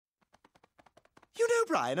You know,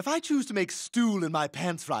 Brian, if I choose to make stool in my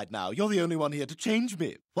pants right now, you're the only one here to change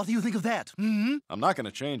me. What do you think of that? Hmm? I'm not going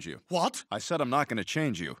to change you. What? I said I'm not going to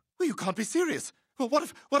change you. Well, you can't be serious. Well, what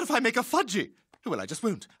if I make a fudgy? Well, I just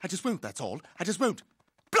won't. I just won't, that's all. I just won't.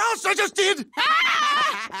 Blast, I just did!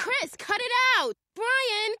 Chris, cut it out!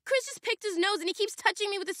 Brian, Chris just picked his nose and he keeps touching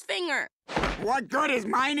me with his finger. What good is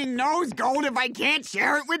mining nose gold if I can't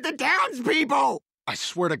share it with the townspeople? I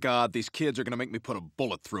swear to God, these kids are going to make me put a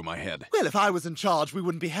bullet through my head. Well, if I was in charge, we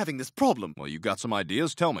wouldn't be having this problem. Well, you got some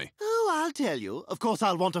ideas? Tell me. Oh, I'll tell you. Of course,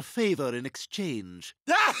 I'll want a favor in exchange.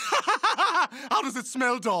 How does it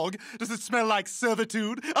smell, dog? Does it smell like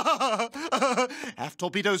servitude? Half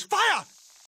torpedoes, fire!